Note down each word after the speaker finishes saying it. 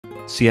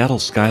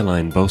Seattle's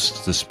skyline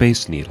boasts the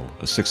Space Needle,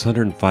 a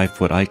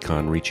 605-foot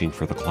icon reaching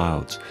for the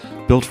clouds.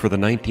 Built for the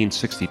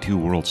 1962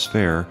 World's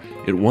Fair,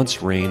 it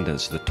once reigned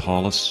as the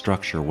tallest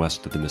structure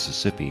west of the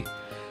Mississippi.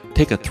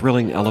 Take a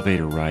thrilling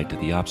elevator ride to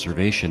the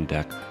observation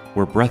deck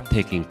where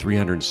breathtaking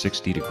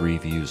 360-degree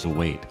views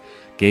await.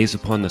 Gaze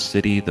upon the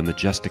city, the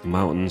majestic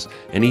mountains,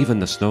 and even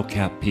the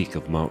snow-capped peak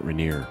of Mount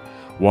Rainier.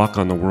 Walk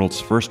on the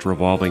world's first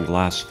revolving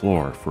glass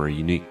floor for a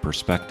unique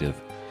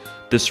perspective.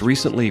 This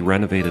recently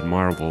renovated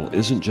marvel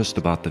isn't just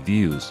about the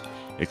views.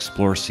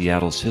 Explore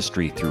Seattle's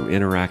history through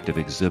interactive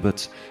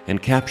exhibits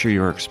and capture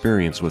your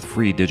experience with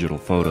free digital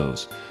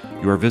photos.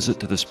 Your visit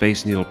to the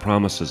Space Needle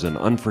promises an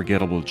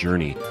unforgettable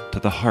journey to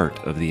the heart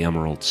of the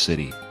Emerald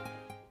City.